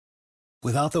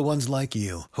Without the ones like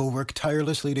you, who work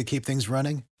tirelessly to keep things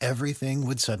running, everything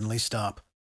would suddenly stop.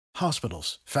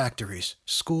 Hospitals, factories,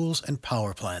 schools, and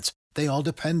power plants, they all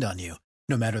depend on you.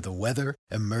 No matter the weather,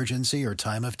 emergency, or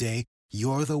time of day,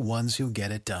 you're the ones who get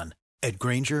it done. At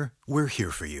Grainger, we're here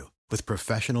for you with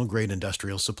professional-grade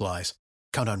industrial supplies.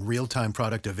 Count on real-time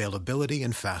product availability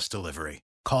and fast delivery.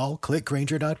 Call, click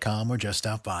Grainger.com, or just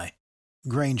stop by.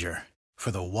 Grainger, for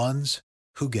the ones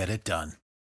who get it done.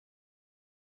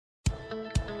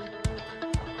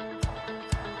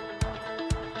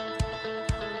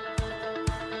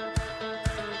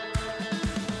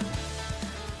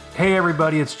 Hey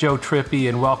everybody, it's Joe Trippi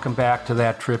and welcome back to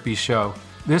That Trippi Show.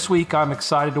 This week I'm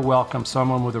excited to welcome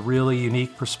someone with a really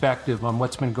unique perspective on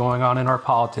what's been going on in our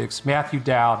politics, Matthew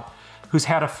Dowd, who's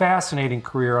had a fascinating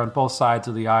career on both sides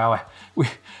of the aisle.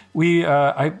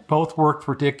 I both worked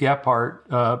for Dick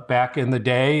Gephardt back in the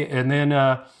day, and then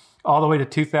all the way to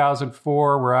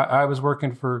 2004, where I was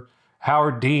working for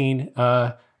Howard Dean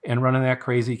and running that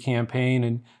crazy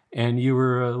campaign, and you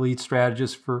were a lead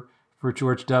strategist for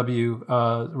George W.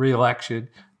 Re-election.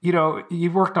 You know,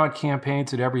 you've worked on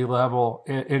campaigns at every level,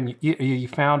 and you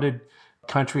founded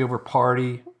Country Over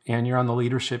Party, and you're on the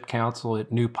leadership council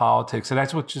at New Politics. And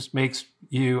that's what just makes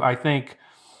you, I think,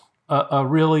 a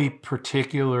really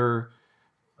particular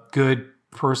good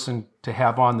person to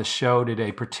have on the show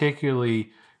today,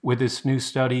 particularly with this new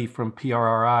study from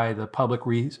PRRI, the Public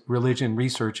Religion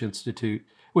Research Institute,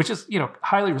 which is, you know,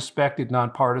 highly respected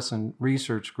nonpartisan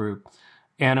research group.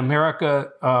 And America,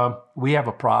 we have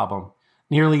a problem.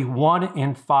 Nearly 1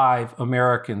 in 5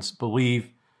 Americans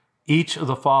believe each of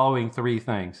the following 3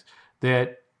 things: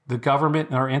 that the government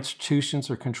and our institutions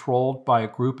are controlled by a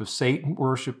group of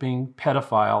Satan-worshiping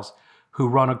pedophiles who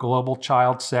run a global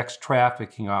child sex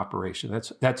trafficking operation.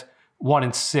 That's 1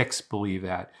 in 6 believe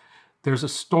that. There's a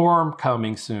storm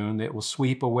coming soon that will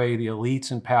sweep away the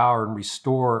elites in power and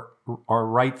restore our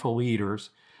rightful leaders.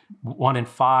 1 in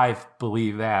 5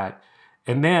 believe that.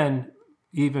 And then,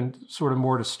 even sort of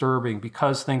more disturbing,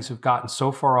 because things have gotten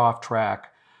so far off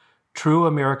track, true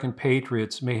American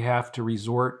patriots may have to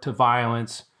resort to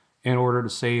violence in order to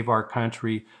save our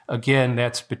country. Again,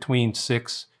 that's between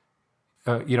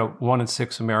 1 in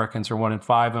 6 Americans or 1 in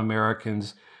 5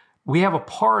 Americans. We have a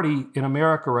party in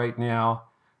America right now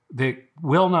that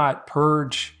will not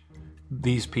purge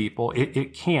these people.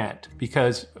 It can't,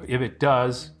 because if it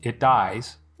does, it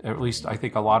dies. At least I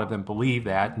think a lot of them believe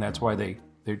that, and that's why they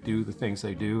do the things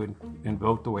they do and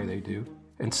vote the way they do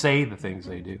and say the things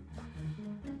they do.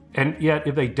 And yet,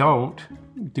 if they don't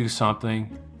do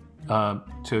something to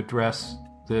address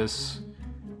this,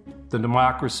 the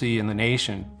democracy and the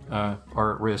nation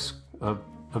are at risk of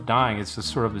dying. It's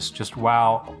just sort of this just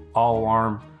wow,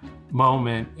 all-alarm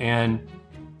moment. And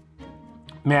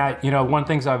Matt, you know, one of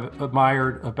the things I've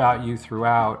admired about you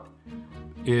throughout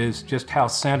is just how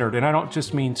centered, and I don't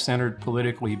just mean centered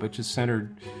politically, but just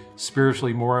centered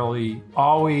spiritually, morally,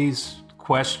 always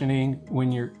questioning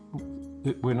when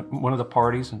one of the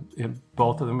parties, and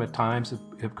both of them at times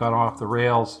have gone off the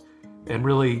rails, and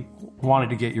really wanted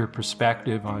to get your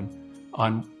perspective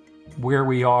on where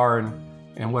we are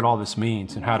and what all this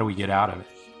means and how do we get out of it.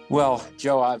 Well,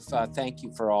 Joe, thank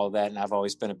you for all of that, and I've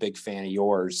always been a big fan of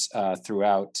yours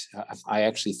throughout. I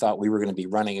actually thought we were going to be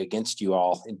running against you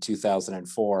all in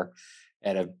 2004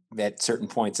 at certain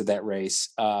points of that race,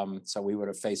 so we would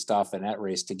have faced off in that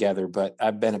race together. But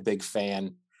I've been a big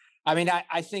fan. I mean,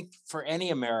 I think for any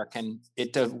American,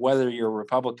 whether you're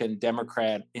Republican,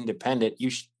 Democrat, Independent,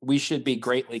 we should be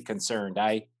greatly concerned.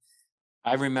 I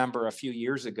remember a few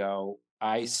years ago,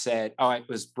 I said, it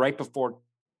was right before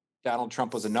Donald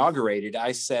Trump was inaugurated,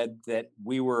 I said that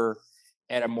we were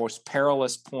at a most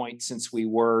perilous point since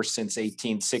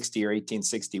 1860 or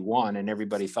 1861. And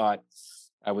everybody thought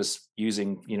I was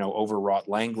using, overwrought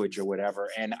language or whatever.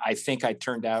 And I think it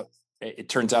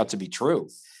turns out to be true.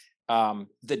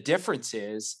 The difference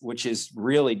is, which is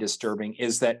really disturbing,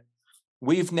 is that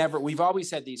we've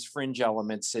always had these fringe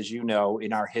elements, as you know,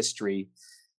 in our history,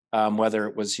 whether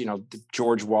it was, the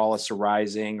George Wallace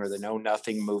Rising or the Know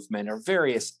Nothing movement or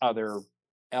various other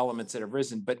elements that have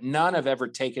risen, but none have ever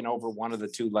taken over one of the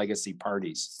 2 legacy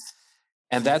parties.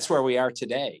 And that's where we are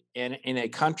today in a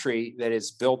country that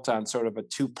is built on sort of a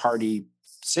 2-party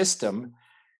system,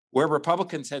 where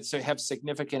Republicans have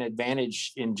significant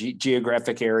advantage in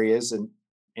geographic areas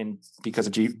and because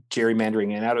of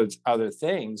gerrymandering and other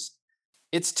things.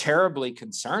 It's terribly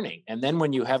concerning. And then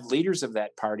when you have leaders of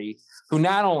that party who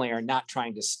not only are not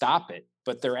trying to stop it,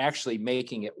 but they're actually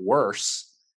making it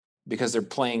worse because they're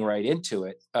playing right into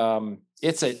it.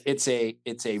 It's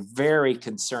a very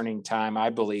concerning time, I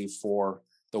believe, for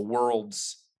the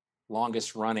world's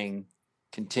longest running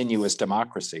continuous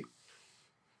democracy.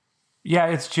 Yeah,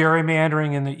 it's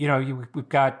gerrymandering, and we've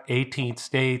got 18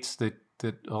 states that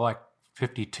elect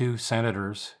 52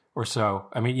 senators or so.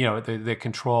 I mean, they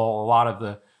control a lot of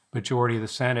the majority of the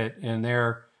Senate, and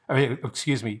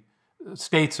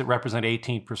states that represent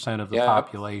 18% of the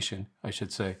population, I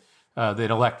should say, that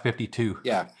elect 52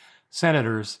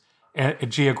 senators,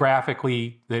 and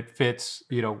geographically that fits,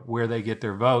 where they get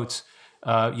their votes.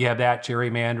 You have that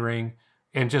gerrymandering,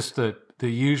 and just the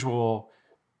usual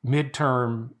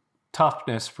midterm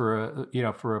toughness for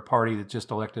a party that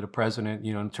just elected a president,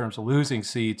 in terms of losing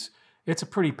seats. It's a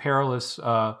pretty perilous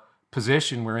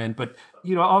position we're in. But,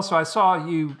 also I saw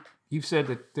you've said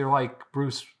that they're like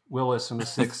Bruce Willis in The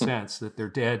Sixth Sense, that they're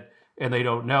dead and they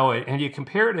don't know it. And you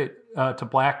compared it to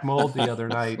black mold the other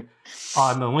night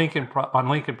on Lincoln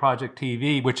Project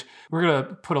TV, which we're going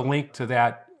to put a link to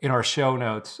that in our show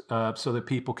notes so that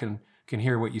people can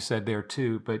hear what you said there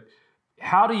too. But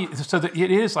how do you, so that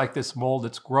it is like this mold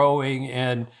that's growing,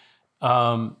 and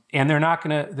they're not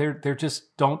going to, they're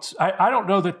just don't, I don't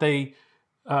know that they,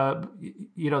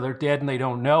 they're dead and they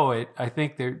don't know it. I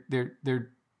think they're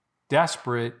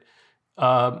desperate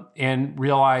and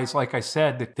realize, like I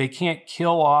said, that they can't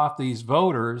kill off these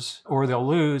voters or they'll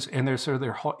lose, and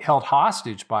they're held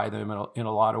hostage by them in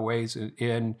a lot of ways.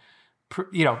 And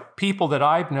people that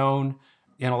I've known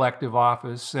in elective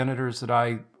office, senators that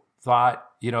I thought,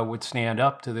 would stand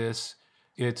up to this,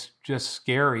 it's just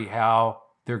scary how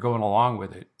they're going along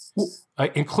with it.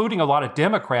 Including a lot of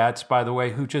Democrats, by the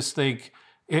way, who just think,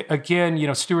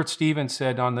 again, Stuart Stevens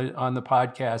said on the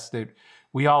podcast that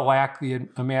we all lack the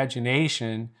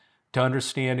imagination to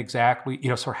understand exactly,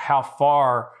 sort of how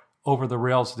far over the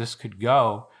rails this could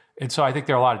go. And so I think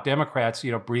there are a lot of Democrats,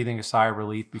 breathing a sigh of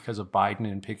relief because of Biden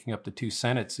and picking up the 2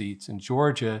 Senate seats in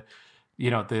Georgia,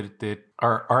 that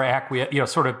are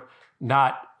sort of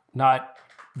not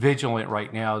vigilant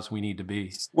right now as we need to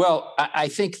be. Well, I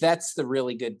think that's the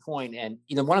really good point. And,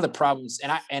 one of the problems,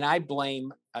 and I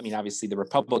blame, obviously the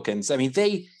Republicans,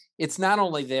 it's not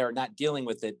only they're not dealing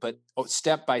with it, but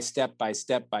step by step,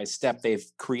 they've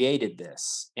created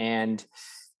this. And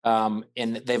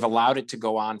they've allowed it to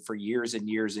go on for years and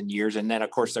years and years. And then, of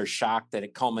course, they're shocked that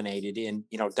it culminated in,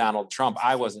 Donald Trump.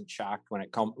 I wasn't shocked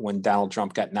when Donald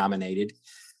Trump got nominated.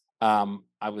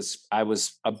 I was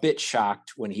a bit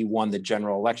shocked when he won the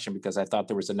general election, because I thought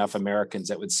there was enough Americans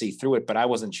that would see through it. But I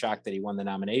wasn't shocked that he won the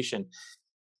nomination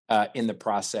in the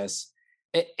process.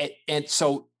 And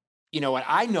so, and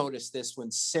I noticed this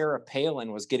when Sarah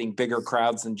Palin was getting bigger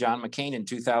crowds than John McCain in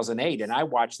 2008. And I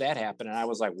watched that happen, and I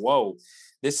was like, whoa,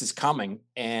 this is coming.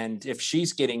 And if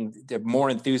she's getting more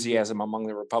enthusiasm among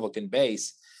the Republican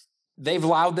base, they've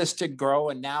allowed this to grow.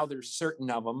 And now there's certain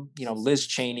of them, Liz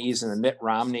Cheney's and the Mitt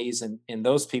Romney's and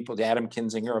those people, the Adam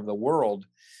Kinzinger of the world,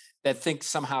 that think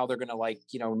somehow they're going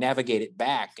to navigate it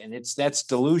back. And that's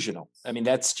delusional.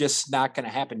 That's just not going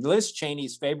to happen. Liz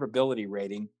Cheney's favorability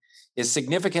rating is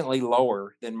significantly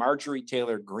lower than Marjorie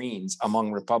Taylor Greene's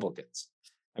among Republicans.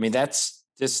 That's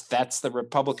the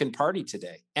Republican Party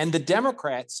today. And the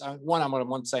Democrats,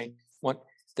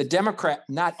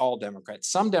 not all Democrats,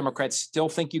 some Democrats still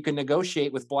think you can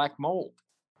negotiate with black mold.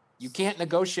 You can't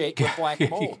negotiate with black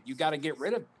mold. You got to get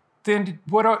rid of it. Then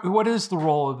what is the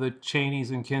role of the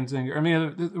Cheneys and Kinzinger?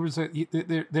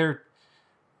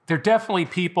 They're definitely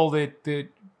people that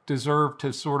deserve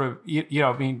to sort of,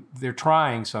 they're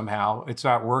trying somehow. It's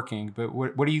not working. But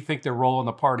what do you think their role in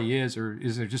the party is? Or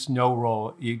is there just no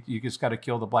role? You just got to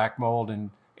kill the black mold,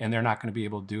 and they're not going to be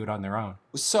able to do it on their own.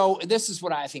 So this is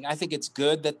what I think. I think it's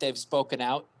good that they've spoken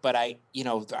out, but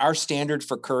our standard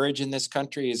for courage in this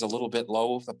country is a little bit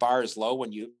low. The bar is low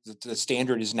when the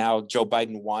standard is now Joe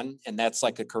Biden won. And that's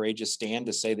like a courageous stand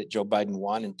to say that Joe Biden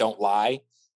won, and don't lie.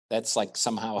 That's like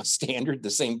somehow a standard, the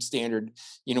same standard,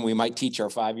 we might teach our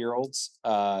 5-year-olds,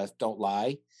 don't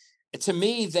lie. To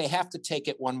me, they have to take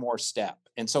it one more step.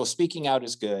 And so speaking out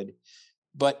is good,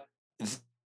 but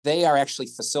they are actually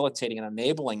facilitating and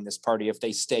enabling this party if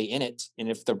they stay in it. And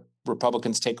if the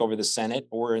Republicans take over the Senate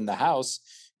or in the House,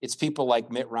 it's people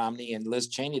like Mitt Romney and Liz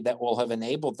Cheney that will have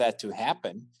enabled that to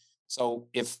happen. So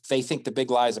if they think the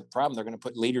big lie is a problem, they're going to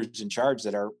put leaders in charge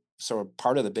that are sort of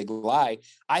part of the big lie.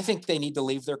 I think they need to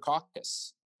leave their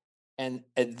caucus, and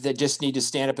they just need to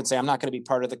stand up and say, I'm not going to be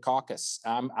part of the caucus.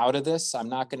 I'm out of this. I'm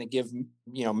not going to give,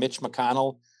 Mitch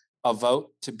McConnell a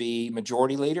vote to be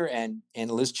majority leader, and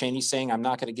Liz Cheney saying, I'm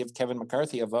not going to give Kevin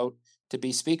McCarthy a vote to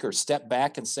be speaker. Step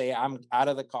back and say, I'm out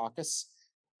of the caucus.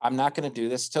 I'm not going to do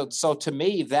this. So to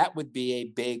me, that would be a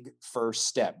big first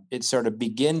step. It sort of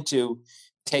begin to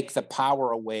take the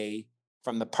power away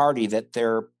from the party that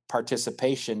their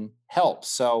participation helps.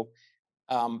 So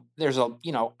there's a,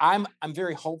 I'm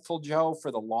very hopeful, Joe,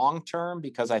 for the long term,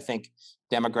 because I think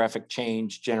demographic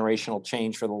change, generational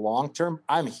change for the long term.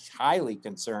 I'm highly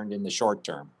concerned in the short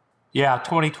term. Yeah,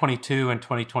 2022 and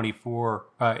 2024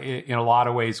 in a lot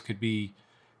of ways could be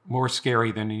more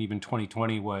scary than even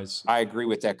 2020 was. I agree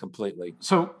with that completely.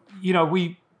 So,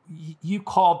 you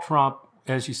called Trump,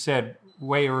 as you said,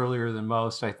 way earlier than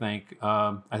most, I think.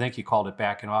 I think you called it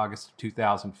back in August of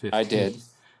 2015. I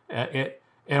did.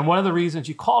 And one of the reasons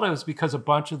you called it was because a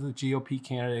bunch of the GOP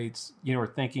candidates, are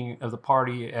thinking of the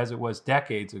party as it was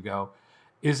decades ago.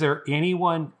 Is there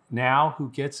anyone now who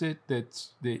gets it that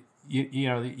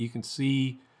you can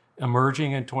see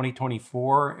emerging in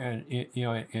 2024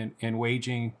 and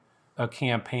waging a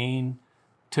campaign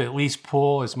to at least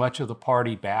pull as much of the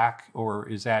party back, or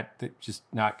is that just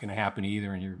not going to happen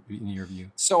either in your view?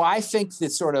 So I think the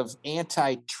sort of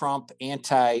anti-Trump,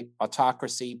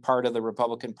 anti-autocracy part of the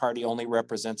Republican Party only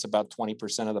represents about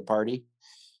 20% of the party.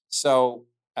 So,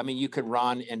 I mean, you could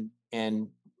run and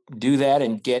do that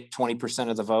and get 20%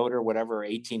 of the vote or whatever,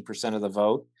 18% of the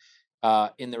vote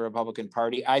in the Republican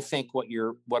Party. I think what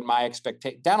my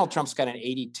expectation, Donald Trump's got an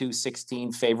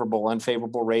 82-16 favorable,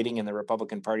 unfavorable rating in the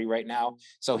Republican Party right now.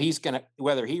 So he's going to,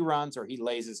 whether he runs or he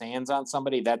lays his hands on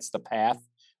somebody, that's the path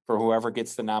for whoever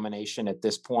gets the nomination at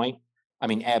this point. I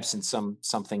mean, absent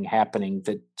something happening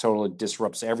that totally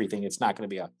disrupts everything, it's not going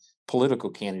to be a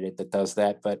political candidate that does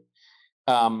that, but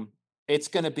it's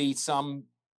going to be some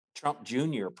Trump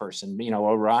Jr. person, a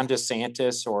Ron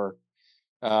DeSantis or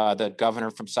the governor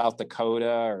from South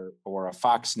Dakota or a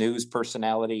Fox News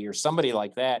personality or somebody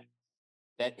like that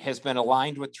has been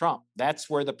aligned with Trump. That's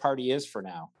where the party is for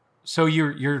now. So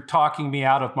you're talking me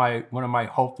out of one of my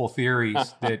hopeful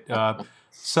theories that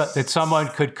that someone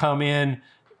could come in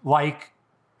like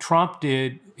Trump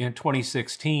did in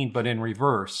 2016, but in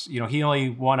reverse. He only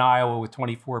won Iowa with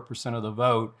 24% of the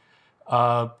vote.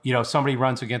 Somebody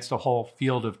runs against a whole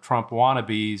field of Trump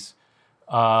wannabes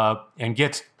and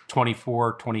gets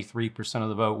 23% of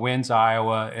the vote, wins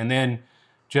Iowa, and then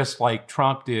just like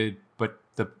Trump did, but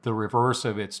the reverse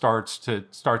of it starts to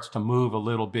move a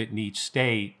little bit in each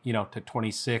state, to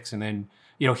 26, and then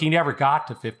he never got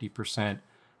to 50%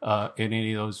 in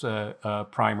any of those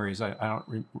primaries. I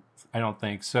don't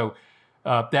think so.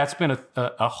 That's been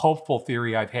a hopeful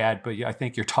theory I've had, but I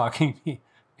think you're talking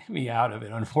me out of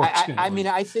it, unfortunately. I mean,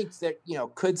 I think that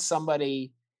could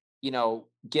somebody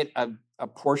get a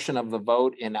portion of the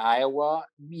vote in Iowa?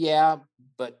 Yeah,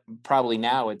 but probably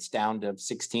now it's down to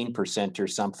 16% or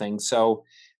something. So,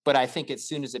 but I think as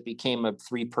soon as it became a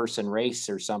 3-person race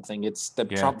or something, it's the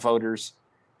Trump voters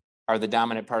are the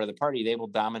dominant part of the party. They will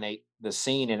dominate the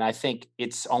scene. And I think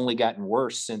it's only gotten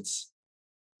worse since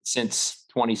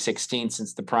 2016,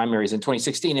 since the primaries in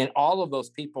 2016. And all of those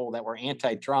people that were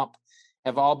anti-Trump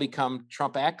have all become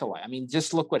Trump acolytes. I mean,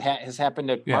 just look what has happened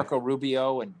to Marco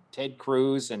Rubio and Ted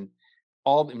Cruz and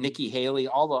all Nikki Haley,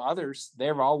 all the others.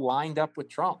 They're all lined up with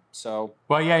Trump. So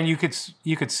and you could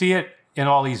see it in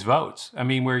all these votes. I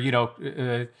mean, where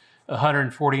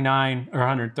 149 or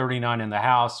 139 in the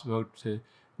House vote to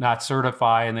not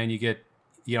certify, and then you get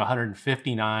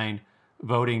 159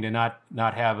 voting to not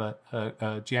have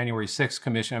a January 6th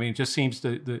commission. I mean, it just seems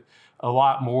a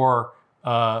lot more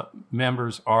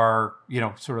members are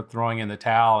sort of throwing in the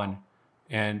towel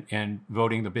and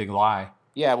voting the big lie.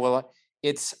 Yeah, well,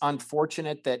 it's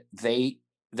unfortunate that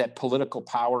political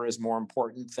power is more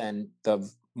important than the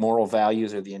moral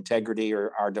values or the integrity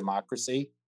or our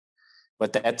democracy.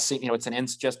 But that's it's an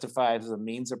ends justifies the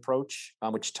means approach,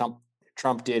 which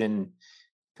Trump did in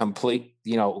complete.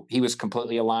 He was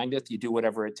completely aligned with. You do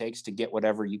whatever it takes to get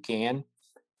whatever you can,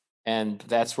 and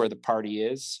that's where the party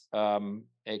is.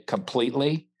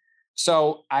 Completely.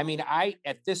 So, I mean,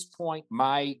 at this point,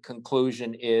 my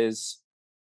conclusion is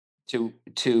to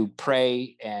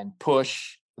pray and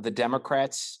push the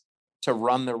Democrats to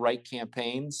run the right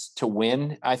campaigns to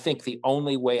win. I think the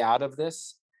only way out of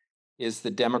this is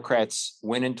the Democrats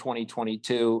win in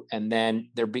 2022, and then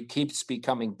there keeps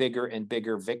becoming bigger and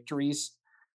bigger victories,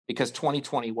 because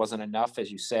 2020 wasn't enough, as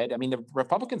you said. I mean, the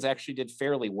Republicans actually did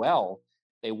fairly well.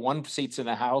 They won seats in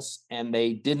the House, and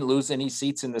they didn't lose any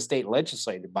seats in the state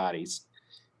legislative bodies.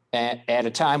 At a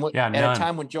time when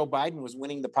Joe Biden was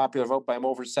winning the popular vote by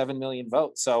over 7 million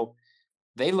votes. So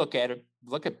they look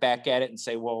back at it and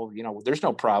say, well, there's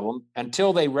no problem,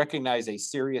 until they recognize a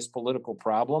serious political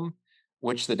problem,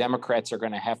 which the Democrats are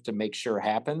going to have to make sure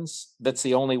happens. That's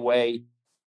the only way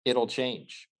it'll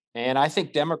change. And I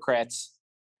think Democrats,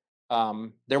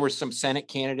 there were some Senate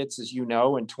candidates, as you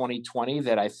know, in 2020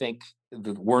 that I think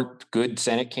weren't good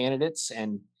Senate candidates.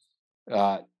 And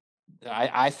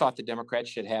I thought the Democrats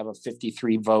should have a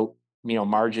 53 vote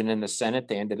margin in the Senate.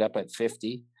 They ended up at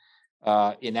 50.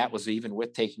 And that was even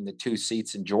with taking the 2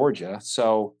 seats in Georgia.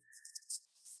 So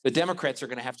the Democrats are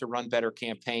going to have to run better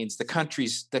campaigns. The country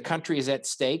is at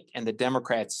stake, and the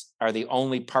Democrats are the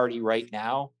only party right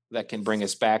now that can bring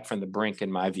us back from the brink,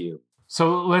 in my view.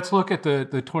 So let's look at the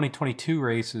 2022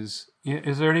 races.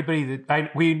 Is there anybody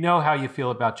that we know how you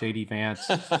feel about J.D. Vance?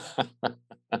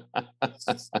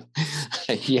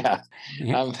 Yeah.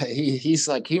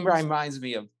 He reminds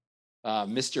me of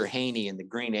Mr. Haney in the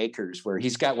Green Acres, where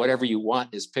he's got whatever you want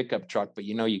in his pickup truck, but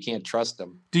you can't trust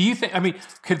him. Do you think,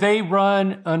 could they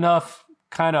run enough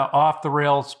kind of off the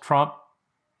rails Trump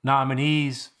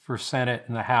nominees for Senate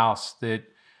and the House that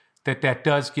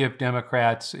does give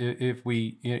Democrats, if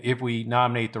we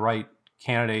nominate the right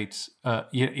candidates,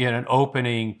 in an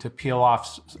opening to peel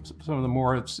off some of the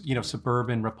more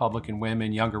suburban Republican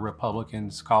women, younger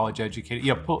Republicans, college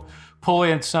educated, pull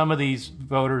in some of these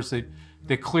voters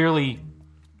that clearly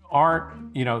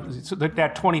aren't, so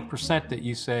that 20% that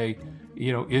you say,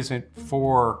 isn't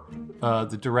for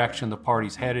the direction the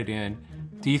party's headed in.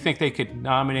 Do you think they could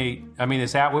nominate?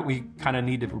 Is that what we kind of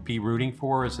need to be rooting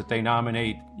for? Is that they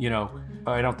nominate?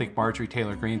 I don't think Marjorie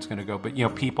Taylor Greene's going to go, but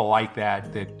people like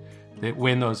that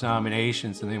win those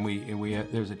nominations, and then we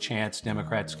there's a chance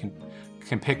Democrats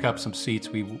can pick up some seats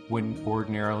we wouldn't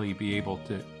ordinarily be able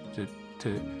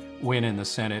to win in the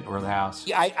Senate or the House.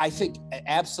 Yeah, I think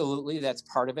absolutely that's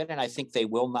part of it. And I think they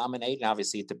will nominate. And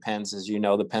obviously it depends, as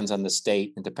depends on the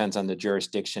state, and depends on the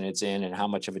jurisdiction it's in and how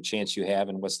much of a chance you have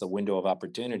and what's the window of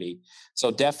opportunity. So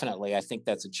definitely, I think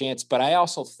that's a chance. But I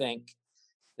also think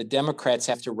the Democrats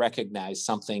have to recognize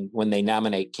something when they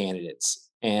nominate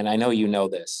candidates. And I know you know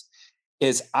this,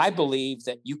 is I believe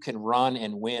that you can run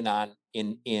and win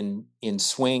in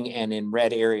swing and in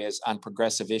red areas on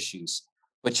progressive issues.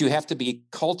 But you have to be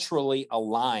culturally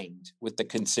aligned with the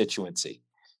constituency.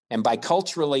 And by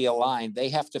culturally aligned, they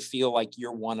have to feel like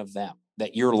you're one of them,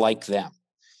 that you're like them.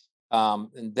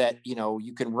 And that,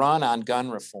 you can run on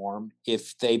gun reform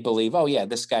if they believe, oh, yeah,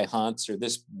 this guy hunts or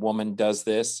this woman does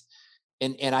this.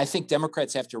 And I think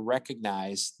Democrats have to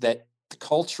recognize that the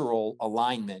cultural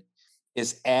alignment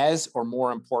is as or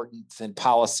more important than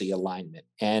policy alignment.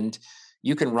 And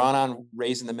you can run on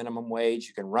raising the minimum wage.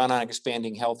 You can run on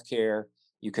expanding healthcare.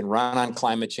 You can run on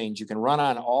climate change. You can run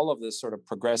on all of the sort of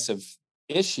progressive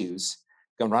issues.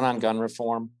 You can run on gun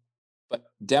reform. But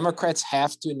Democrats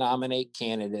have to nominate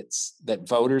candidates that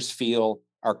voters feel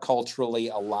are culturally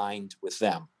aligned with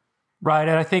them. Right.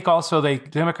 And I think also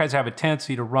Democrats have a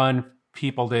tendency to run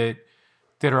people that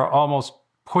are almost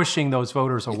pushing those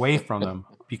voters away from them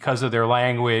because of their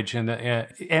language and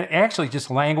actually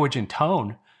just language and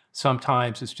tone.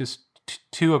 Sometimes it's just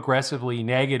too aggressively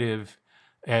negative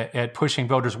at pushing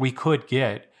voters. We could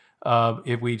get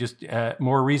if we just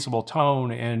more reasonable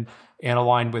tone and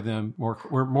align with them.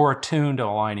 We're more attuned to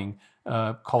aligning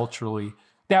culturally.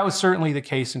 That was certainly the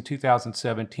case in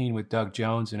 2017 with Doug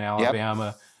Jones in Alabama.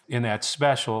 Yep. In that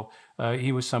special,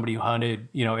 he was somebody who hunted,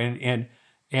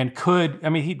 and could.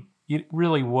 He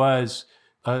really was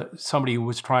somebody who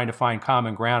was trying to find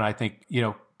common ground. I think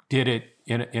did it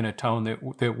in a tone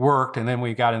that worked. And then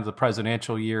we got into the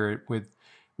presidential year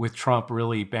with Trump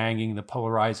really banging the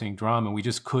polarizing drum, and we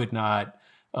just could not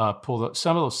pull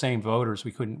some of those same voters.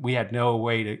 We had no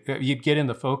way to. You'd get in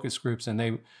the focus groups, and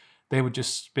they would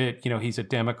just spit. He's a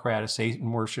Democrat, a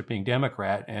Satan worshiping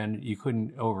Democrat, and you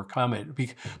couldn't overcome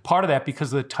it. Part of that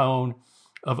because of the tone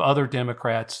of other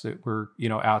Democrats that were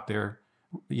out there,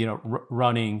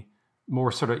 running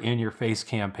more sort of in-your-face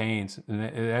campaigns, and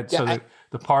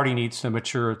the party needs to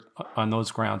mature on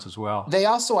those grounds as well. They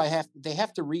also they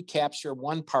have to recapture.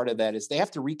 One part of that is they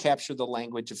have to recapture the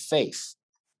language of faith.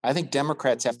 I think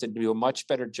Democrats have to do a much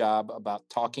better job about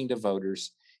talking to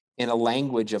voters in a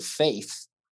language of faith,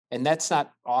 and that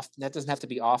doesn't have to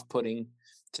be off-putting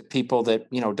to people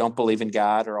that don't believe in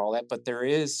God or all that. But there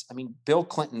is, Bill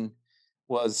Clinton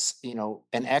was,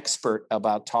 an expert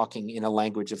about talking in a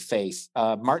language of faith.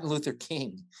 Martin Luther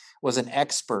King was an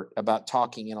expert about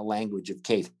talking in a language of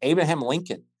faith. Abraham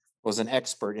Lincoln was an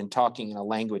expert in talking in a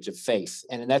language of faith.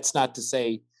 And that's not to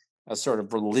say a sort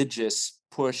of religious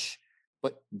push,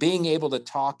 but being able to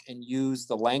talk and use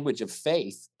the language of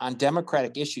faith on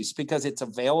democratic issues because it's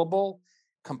available,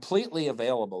 completely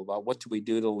available about what do we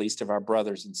do to the least of our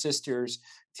brothers and sisters,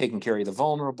 taking care of the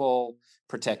vulnerable,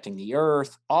 protecting the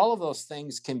earth. All of those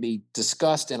things can be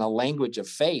discussed in a language of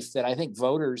faith that I think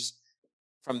voters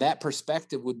from that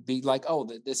perspective would be like, oh,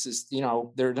 this is,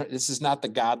 this is not the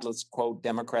godless, quote,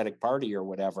 Democratic Party or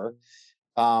whatever.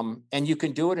 And you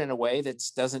can do it in a way that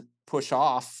doesn't push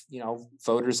off,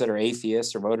 voters that are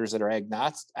atheists or voters that are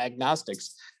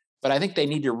agnostics. but I think they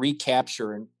need to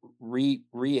recapture and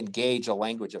re-engage a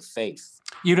language of faith.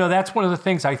 That's one of the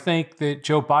things I think that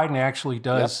Joe Biden actually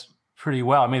does pretty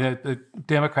well. I mean, the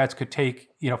Democrats could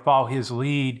follow his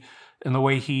lead in the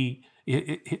way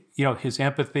his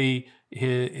empathy,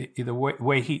 the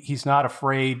way he's not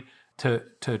afraid to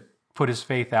put his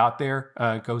faith out there,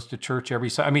 goes to church every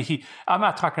Sunday. I mean, I'm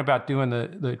not talking about doing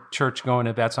the church going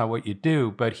if that's not what you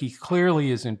do, but he clearly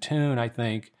is in tune, I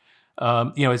think.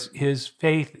 His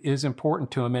faith is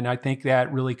important to him. And I think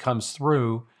that really comes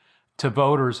through to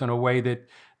voters in a way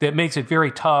that makes it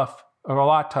very tough, or a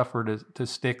lot tougher to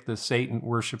stick the Satan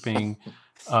worshiping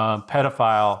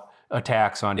pedophile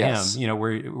attacks on him.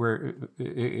 Where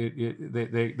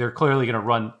they're clearly going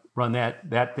to run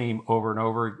that theme over and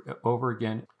over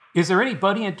again. Is there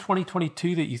anybody in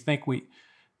 2022 that you think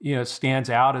stands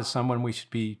out as someone we should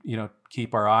be,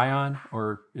 keep our eye on,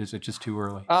 or is it just too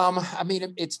early? I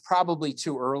mean, it's probably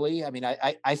too early. I mean,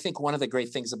 I think one of the great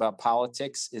things about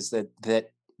politics is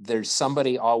that there's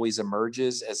somebody always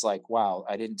emerges as like, wow,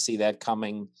 I didn't see that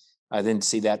coming. I didn't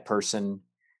see that person.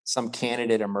 Some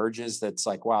candidate emerges that's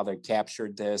like, wow, they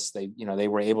captured this. They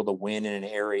were able to win in an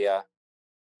area.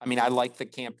 I mean, I like the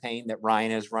campaign that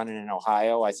Ryan is running in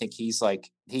Ohio. I think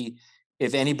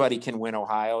if anybody can win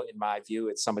Ohio, in my view,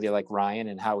 it's somebody like Ryan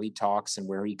and how he talks and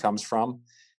where he comes from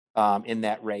in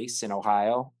that race in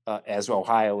Ohio. As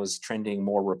Ohio is trending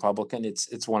more Republican,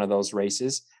 it's one of those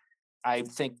races. I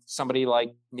think somebody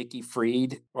like Nikki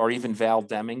Fried or even Val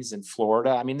Demings in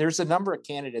Florida. I mean, there's a number of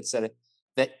candidates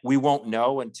that we won't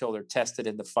know until they're tested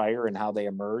in the fire and how they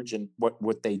emerge and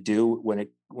what they do when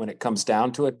it comes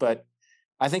down to it. But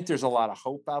I think there's a lot of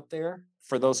hope out there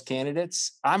for those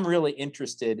candidates. I'm really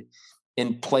interested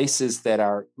in places that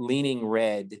are leaning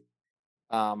red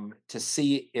to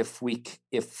see if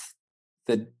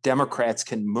the Democrats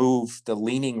can move the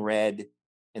leaning red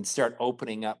and start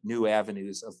opening up new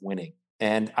avenues of winning.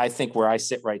 And I think where I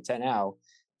sit right now,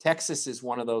 Texas is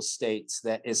one of those states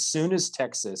that as soon as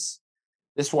Texas,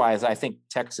 this is why I think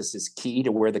Texas is key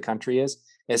to where the country is.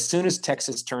 As soon as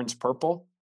Texas turns purple,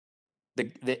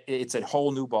 it's a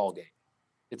whole new ball game.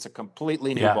 It's a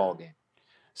completely new ball game.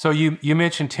 So you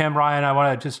mentioned Tim Ryan. I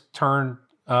want to just turn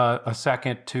a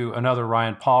second to another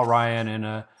Ryan, Paul Ryan,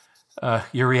 and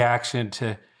your reaction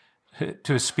to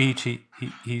a speech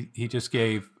he just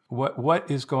gave. What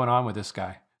is going on with this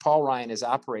guy? Paul Ryan is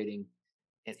operating,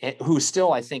 who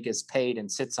still I think is paid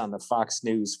and sits on the Fox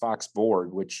News, Fox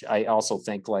board, which I also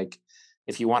think like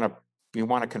if you want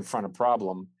to confront a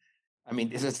problem. I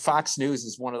mean, Fox News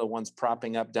is one of the ones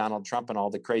propping up Donald Trump and all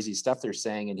the crazy stuff they're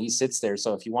saying, and he sits there.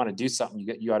 So if you want to do something,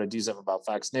 you ought to do something about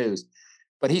Fox News.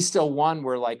 But he's still one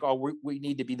where like, oh, we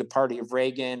need to be the party of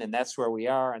Reagan, and that's where we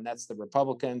are, and that's the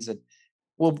Republicans. And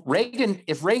well,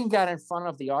 if Reagan got in front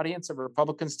of the audience of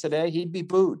Republicans today, he'd be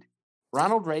booed.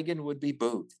 Ronald Reagan would be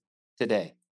booed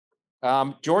today.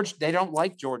 They don't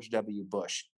like George W.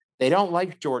 Bush. They don't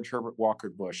like George Herbert Walker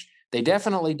Bush. They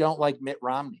definitely don't like Mitt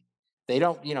Romney. They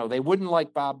don't, they wouldn't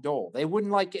like Bob Dole. They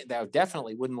wouldn't like it. They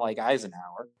definitely wouldn't like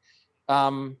Eisenhower.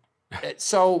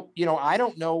 So, I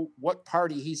don't know what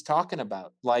party he's talking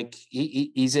about. Like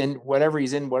he's in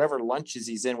whatever lunches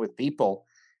he's in with people.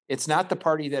 It's not the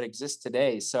party that exists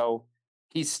today. So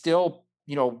he's still,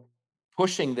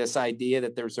 pushing this idea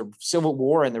that there's a civil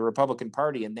war in the Republican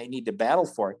Party and they need to battle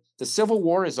for it. The Civil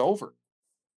War is over.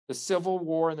 The Civil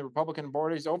War in the Republican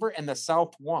Party is over, and the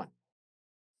South won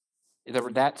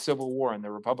that Civil War in the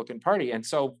Republican Party. And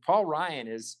so Paul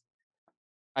Ryan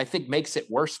I think makes it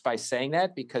worse by saying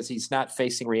that because he's not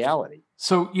facing reality.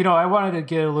 So, I wanted to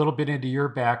get a little bit into your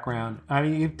background. I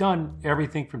mean, you've done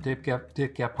everything from Dick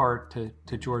Gephardt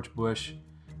to George Bush.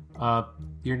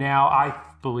 You're now, I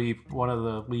believe, one of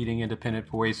the leading independent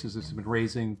voices that's been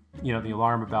raising, the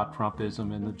alarm about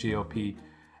Trumpism and the GOP.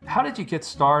 How did you get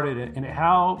started, and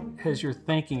how has your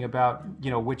thinking about,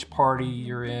 which party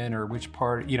you're in or which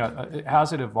party,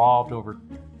 how's it evolved over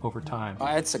time?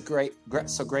 It's a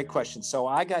great question. So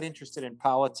I got interested in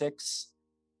politics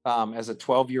as a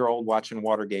 12-year-old watching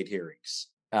Watergate hearings.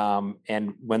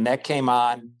 And when that came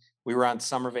on, we were on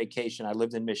summer vacation. I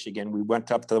lived in Michigan. We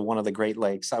went up to one of the Great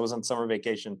Lakes. I was on summer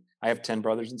vacation. I have 10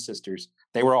 brothers and sisters.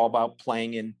 They were all about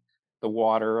playing in the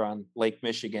water on Lake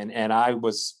Michigan. And I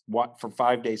was for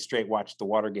 5 days straight, watched the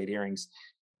Watergate hearings.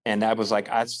 And I was like,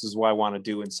 this is what I want to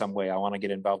do in some way. I want to get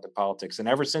involved in politics. And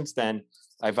ever since then,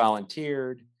 I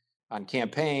volunteered on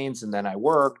campaigns, and then I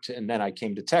worked, and then I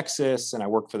came to Texas, and I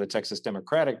worked for the Texas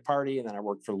Democratic Party. And then I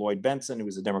worked for Lloyd Bentsen, who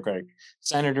was a Democratic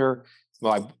senator.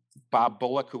 Bob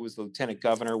Bullock, who was the lieutenant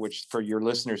governor, which for your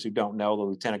listeners who don't know, the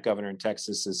lieutenant governor in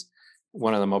Texas is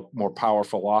one of the more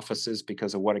powerful offices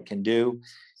because of what it can do.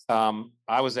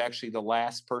 I was actually the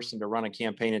last person to run a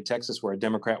campaign in Texas where a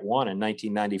Democrat won in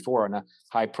 1994 in a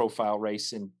high-profile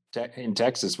race in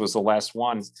Texas. Was the last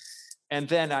one. And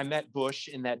then I met Bush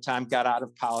in that time, got out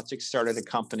of politics, started a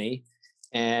company,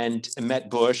 and met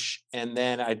Bush. And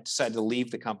then I decided to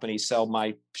leave the company, sell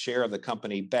my share of the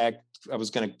company back. I was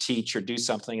going to teach or do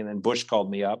something, and then Bush called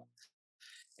me up.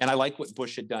 And I like what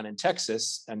Bush had done in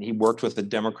Texas. And he worked with a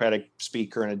Democratic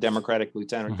speaker and a Democratic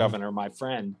lieutenant governor, my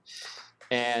friend.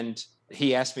 And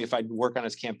he asked me if I'd work on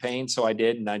his campaign. So I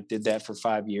did. And I did that for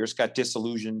 5 years, got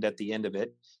disillusioned at the end of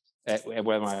it.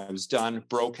 When I was done,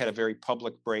 had a very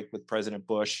public break with President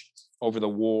Bush over the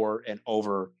war and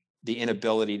over the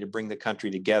inability to bring the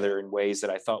country together in ways that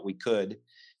I thought we could.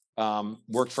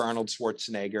 Worked for Arnold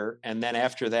Schwarzenegger. And then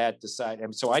after that,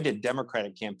 so I did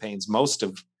Democratic campaigns most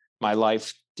of my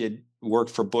life, did work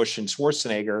for Bush and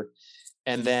Schwarzenegger,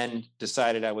 and then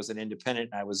decided I was an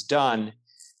independent and I was done.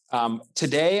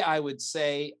 Today, I would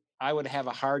say I would have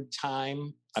a hard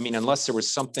time. I mean, unless there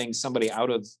was somebody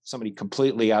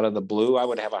completely out of the blue, I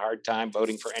would have a hard time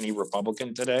voting for any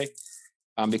Republican today,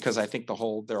 because I think the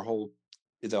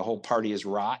whole party is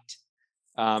rot.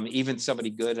 Even somebody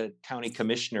good, a county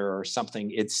commissioner or something,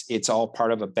 it's all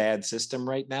part of a bad system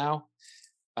right now.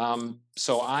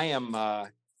 So I'm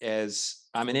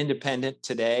an independent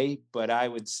today, but I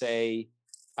would say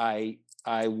I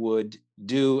would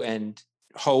do and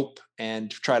hope and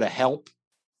try to help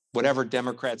whatever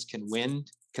Democrats can win.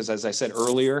 Because as I said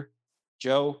earlier,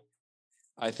 Joe,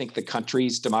 I think the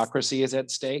country's democracy is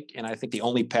at stake. And I think the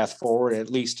only path forward, at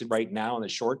least right now in the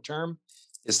short term,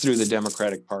 is through the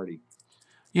Democratic Party.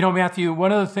 You know, Matthew,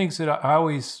 one of the things that I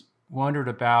always wondered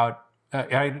about,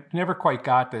 I never quite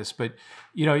got this, but,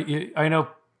 I know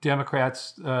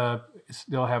Democrats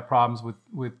still have problems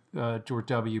with George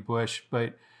W. Bush,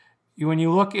 but when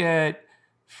you look at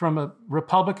from a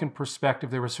Republican perspective,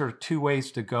 there were sort of two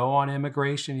ways to go on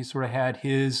immigration. He sort of had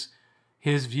his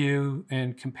view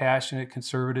and compassionate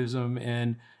conservatism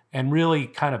and really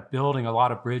kind of building a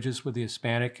lot of bridges with the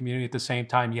Hispanic community. At the same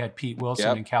time, you had Pete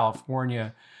Wilson in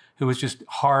California, who was just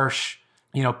harsh,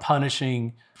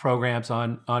 punishing programs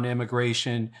on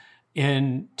immigration.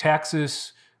 In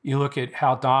Texas, you look at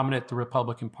how dominant the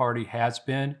Republican Party has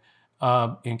been.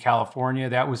 In California,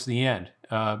 that was the end.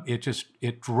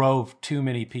 It drove too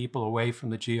many people away from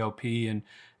the GOP, and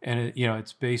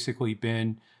it's basically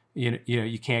been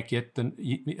you can't get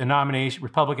a nomination,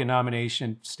 Republican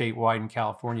nomination statewide in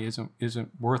California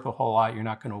isn't worth a whole lot. You're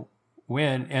not going to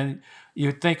win, and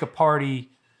you'd think a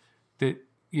party that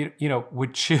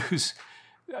would choose.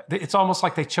 It's almost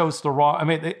like they chose the wrong. I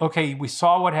mean, we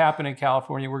saw what happened in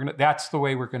California. That's the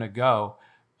way we're going to go,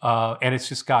 and it's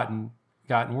just gotten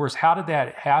worse. How did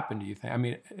that happen, do you think? I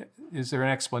mean, is there an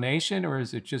explanation, or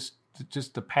is it just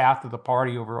the path of the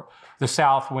party over the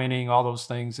South winning, all those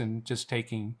things, and just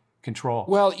taking control?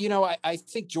 Well, I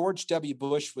think George W.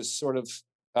 Bush was sort of,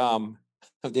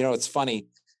 it's funny.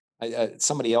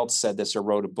 Somebody else said this or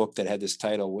wrote a book that had this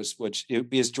title, which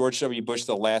is George W. Bush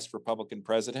the last Republican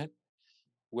president,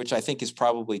 which I think is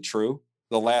probably true.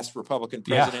 The last Republican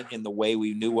president in the way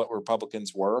we knew what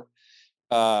Republicans were.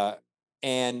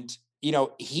 And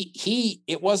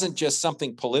it wasn't just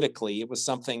something politically. It was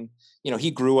something,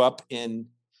 he grew up in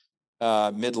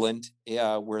Midland,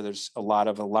 where there's a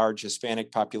large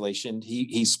Hispanic population.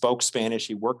 He spoke Spanish.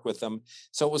 He worked with them.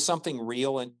 So it was something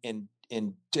real and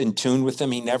in tune with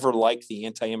them. He never liked the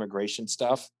anti-immigration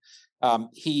stuff.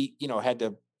 He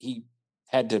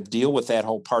had to deal with that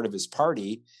whole part of his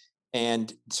party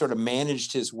and sort of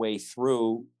managed his way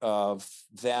through of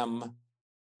them.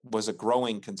 Was a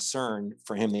growing concern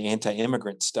for him, the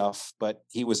anti-immigrant stuff, but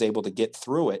he was able to get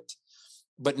through it,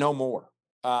 but no more.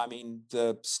 I mean,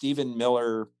 the Stephen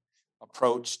Miller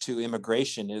approach to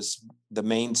immigration is the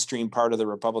mainstream part of the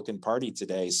Republican Party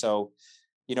today. So,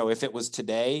 if it was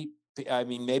today, I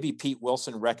mean, maybe Pete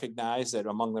Wilson recognized that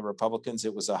among the Republicans,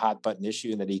 it was a hot button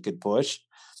issue and that he could push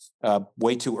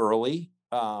way too early.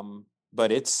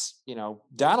 But it's,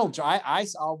 I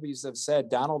always have said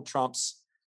Donald Trump's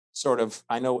sort of,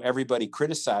 I know everybody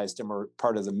criticized him, or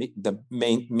part of the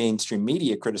mainstream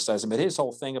media criticized him, but his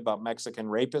whole thing about Mexican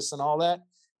rapists and all that,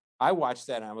 I watched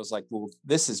that and I was like, well,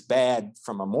 this is bad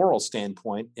from a moral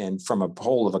standpoint and from a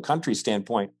whole of a country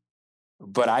standpoint.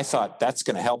 But I thought that's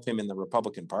going to help him in the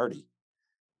Republican Party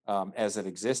as it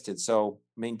existed. So,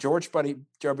 I mean, George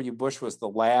W. Bush was the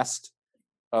last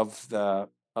of the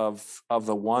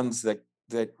ones that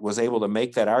was able to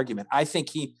make that argument. I think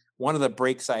one of the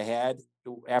breaks I had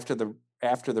after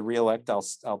the reelect,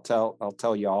 I'll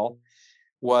tell y'all,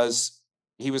 was,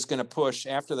 he was going to push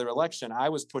after the election. I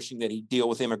was pushing that he deal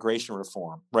with immigration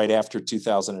reform right after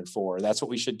 2004. That's what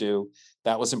we should do.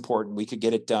 That was important. We could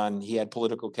get it done. He had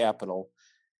political capital,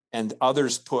 and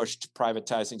others pushed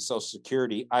privatizing Social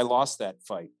Security. I lost that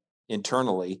fight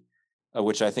internally,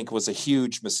 which I think was a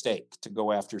huge mistake to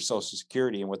go after Social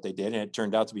Security and what they did. And it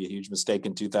turned out to be a huge mistake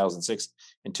in 2006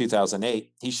 and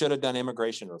 2008. He should have done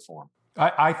immigration reform.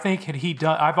 I think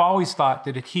I've always thought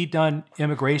that had he done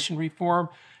immigration reform,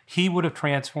 he would have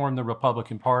transformed the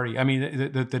Republican Party. I mean,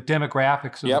 the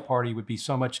demographics of the party would be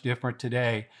so much different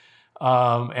today.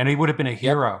 And he would have been a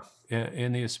hero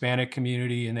in the Hispanic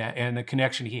community and the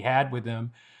connection he had with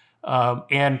them.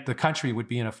 And the country would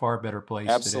be in a far better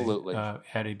place today,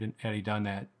 had he done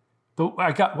that. But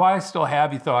why I still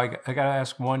have you, though, I got to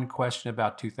ask one question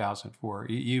about 2004.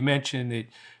 You mentioned that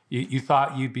you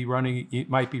thought you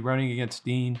might be running against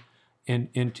Dean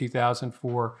in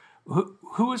 2004. Who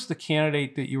was the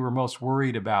candidate that you were most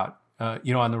worried about,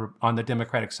 on the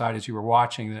Democratic side as you were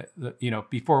watching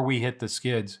before we hit the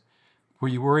skids? Were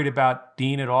you worried about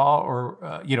Dean at all,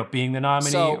 or being the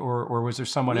nominee, or was there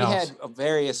someone else? We had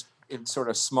various sort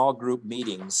of small group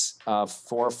meetings, 4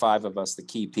 or 5 of us, the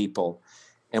key people,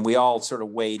 and we all sort of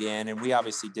weighed in, and we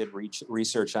obviously did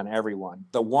research on everyone.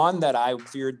 The one that I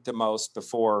feared the most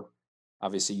before,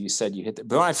 obviously you said you hit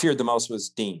the one I feared the most was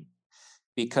Dean,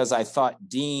 because I thought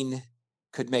Dean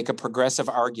could make a progressive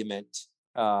argument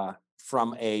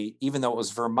even though it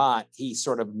was Vermont, he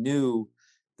sort of knew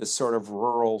the sort of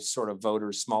rural sort of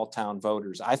voters, small town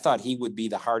voters. I thought he would be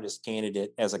the hardest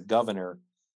candidate as a governor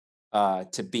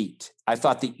to beat. I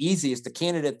thought the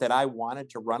candidate that I wanted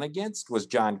to run against was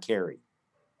John Kerry.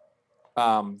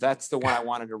 That's the one I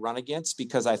wanted to run against,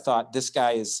 because I thought this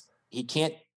guy he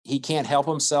can't help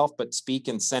himself but speak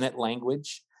in Senate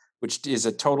language, which is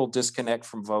a total disconnect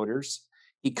from voters.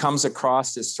 He comes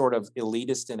across as sort of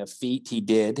elitist in a feat he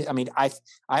did. I mean, I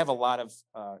have a lot of,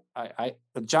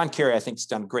 John Kerry, I think, has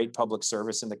done great public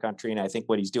service in the country. And I think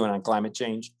what he's doing on climate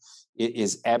change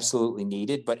is absolutely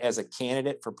needed. But as a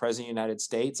candidate for president of the United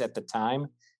States at the time,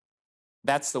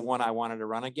 that's the one I wanted to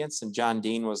run against. And John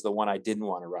Dean was the one I didn't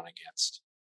want to run against.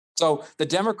 So the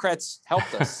Democrats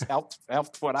helped us, helped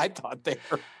what I thought they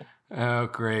were. Oh,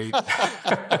 great.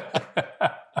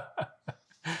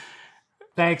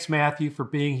 Thanks, Matthew, for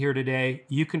being here today.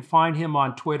 You can find him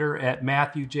on Twitter at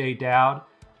Matthew J. Dowd,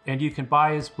 and you can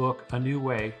buy his book, A New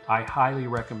Way. I highly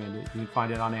recommend it. You can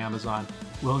find it on Amazon.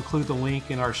 We'll include the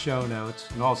link in our show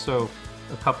notes, and also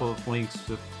a couple of links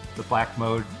to the Black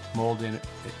Mold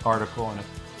article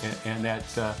and that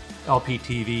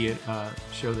LPTV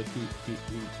show that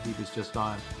he was just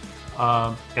on,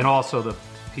 and also the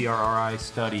PRRI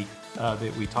study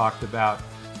that we talked about.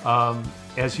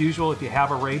 As usual, if you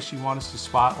have a race you want us to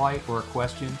spotlight or a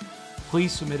question,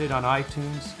 please submit it on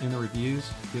iTunes in the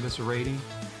reviews, give us a rating,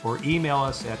 or email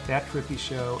us at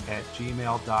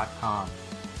thattrippyshow@gmail.com.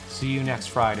 See you next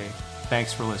Friday.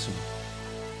 Thanks for listening.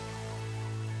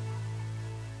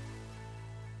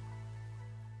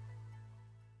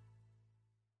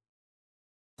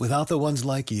 Without the ones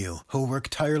like you, who work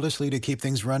tirelessly to keep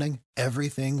things running,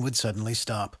 everything would suddenly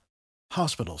stop.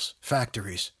 Hospitals,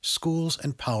 factories, schools,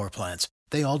 and power plants,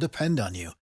 they all depend on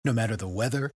you. No matter the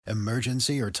weather,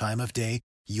 emergency, or time of day,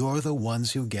 you're the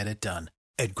ones who get it done.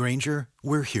 At Grainger,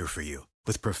 we're here for you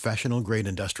with professional-grade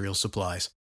industrial supplies.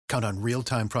 Count on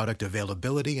real-time product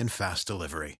availability and fast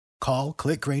delivery. Call,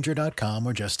 click Grainger.com,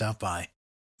 or just stop by.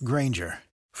 Grainger,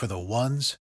 for the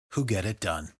ones who get it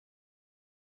done.